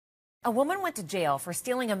A woman went to jail for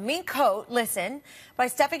stealing a mink coat, listen, by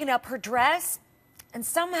stuffing it up her dress and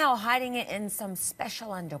somehow hiding it in some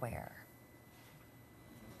special underwear.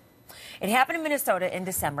 It happened in Minnesota in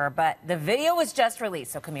December, but the video was just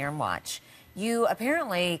released, so come here and watch. You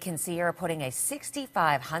apparently can see her putting a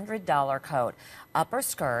 $6,500 coat up her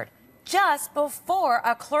skirt just before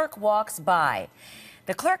a clerk walks by.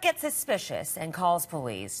 The clerk gets suspicious and calls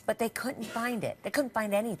police, but they couldn't find it. They couldn't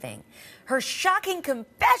find anything. Her shocking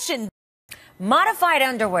confession: modified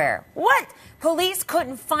underwear. What? Police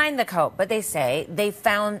couldn't find the coat, but they say they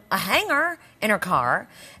found a hanger in her car.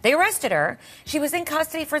 They arrested her. She was in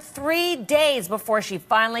custody for 3 days before she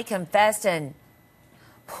finally confessed and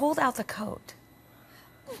pulled out the coat.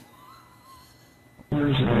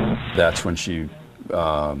 That's when she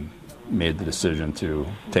made the decision to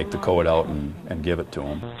take the coat out and give it to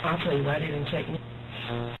him. I'll tell you why they didn't take me.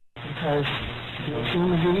 Because they seen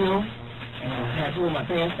the video, and I had to pull my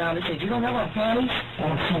pants down. They said, "You don't have my panties?"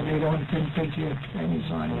 Oh, they don't put your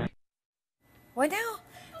panties on you. What now?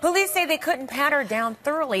 Police say they couldn't pat her down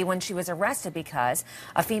thoroughly when she was arrested because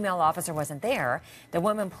a female officer wasn't there. The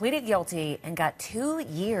woman pleaded guilty and got 2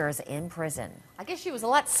 years in prison. I guess she was a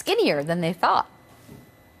lot skinnier than they thought.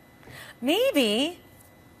 Maybe.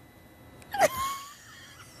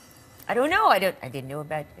 I don't know. I didn't know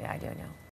about. I don't know.